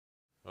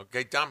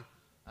Okay, Tom?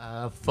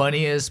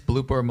 Funniest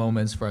blooper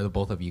moments for the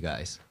both of you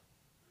guys.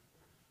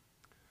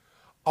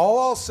 All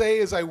I'll say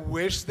is I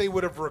wish they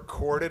would have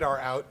recorded our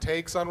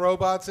outtakes on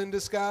Robots in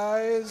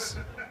Disguise.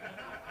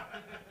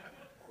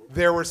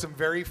 There were some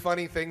very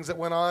funny things that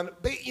went on.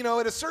 But, you know,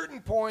 at a certain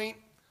point,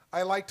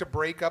 I like to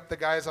break up the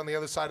guys on the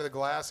other side of the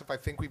glass if I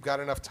think we've got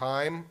enough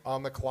time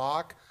on the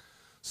clock.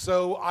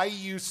 So I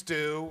used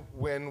to,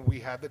 when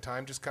we had the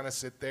time, just kind of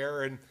sit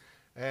there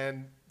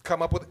and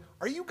come up with,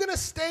 are you going to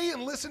stay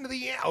and listen to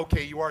the...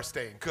 Okay, you are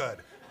staying. Good.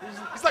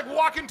 He's like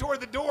walking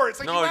toward the door. It's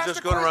like, no, he's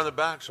just going around the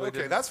back, so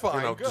okay, that's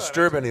fine. Good.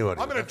 Disturb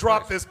anybody. I'm going to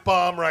drop this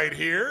bomb right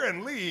here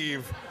and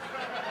leave.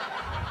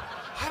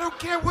 I don't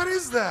care. What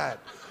is that?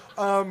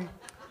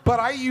 But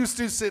I used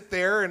to sit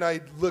there and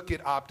I'd look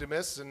at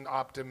Optimus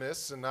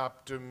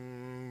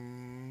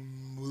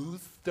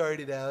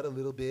started out a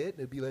little bit and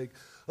it'd be like,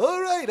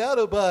 all right,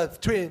 Autobots,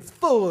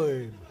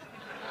 transform.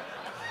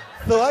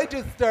 So I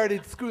just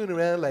started screwing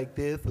around like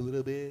this a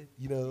little bit,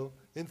 you know.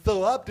 And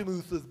so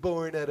Optimus was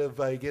born out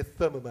of, I guess,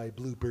 some of my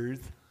bloopers.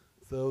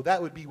 So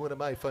that would be one of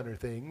my funner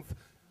things.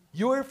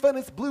 Your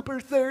funnest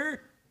blooper,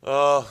 sir?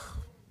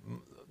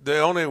 The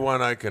only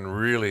one I can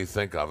really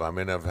think of, I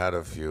mean, I've had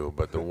a few,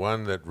 but the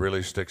one that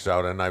really sticks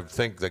out, and I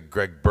think that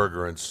Greg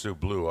Berger and Sue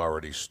Blue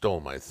already stole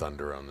my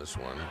thunder on this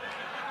one,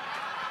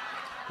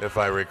 if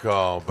I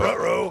recall. But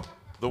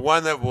the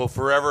one that will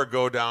forever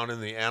go down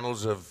in the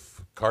annals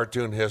of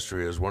cartoon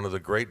history as one of the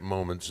great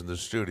moments in the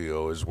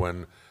studio is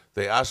when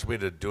they asked me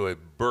to do a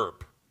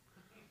burp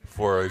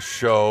for a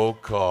show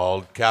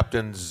called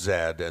Captain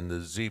Zed and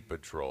the Z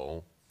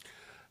Patrol.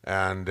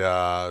 And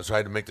so I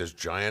had to make this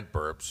giant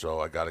burp,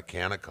 so I got a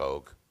can of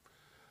Coke,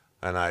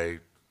 and I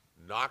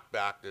knocked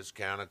back this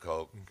can of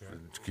Coke,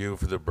 cue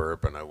for the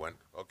burp, and I went,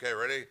 okay,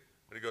 ready?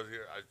 And he goes,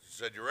 here. I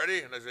said, you ready?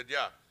 And I said,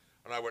 yeah.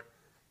 And I went,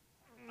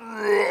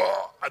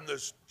 and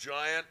this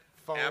giant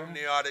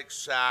amniotic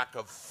sack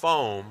of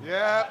foam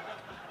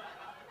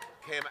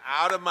came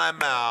out of my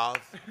mouth.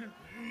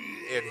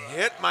 It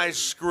hit my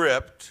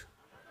script,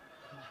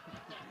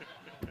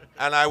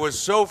 and I was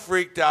so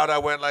freaked out, I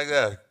went like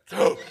this.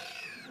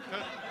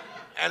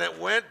 And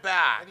it went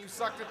back. And you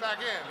sucked it back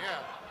in, yeah.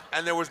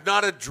 And there was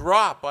not a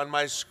drop on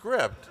my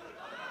script.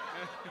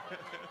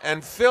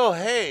 And Phil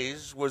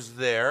Hayes was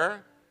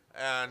there,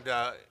 and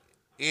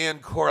Ian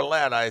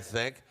Corlett, I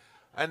think,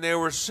 and they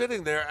were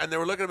sitting there, and they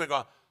were looking at me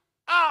going,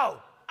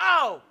 oh,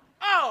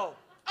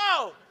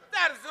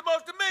 that is the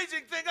most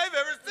amazing thing I've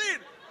ever seen.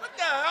 What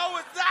the hell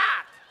was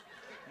that?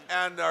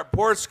 And our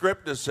poor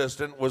script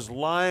assistant was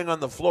lying on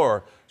the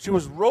floor. She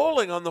was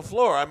rolling on the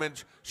floor. I mean,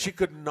 she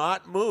could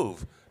not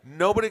move.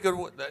 Nobody could,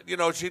 you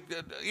know, she,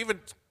 even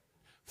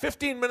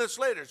 15 minutes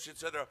later, she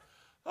said,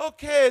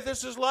 okay,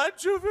 this is line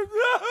 2.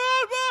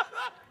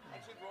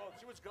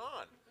 She was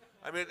gone.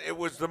 I mean, it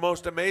was the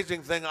most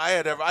amazing thing I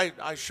had ever,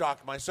 I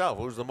shocked myself.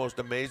 It was the most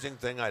amazing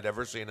thing I'd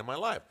ever seen in my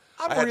life.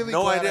 I had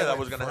no idea that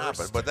was going to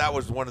happen, but that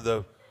was one of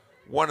the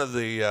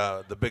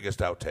biggest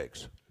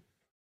outtakes.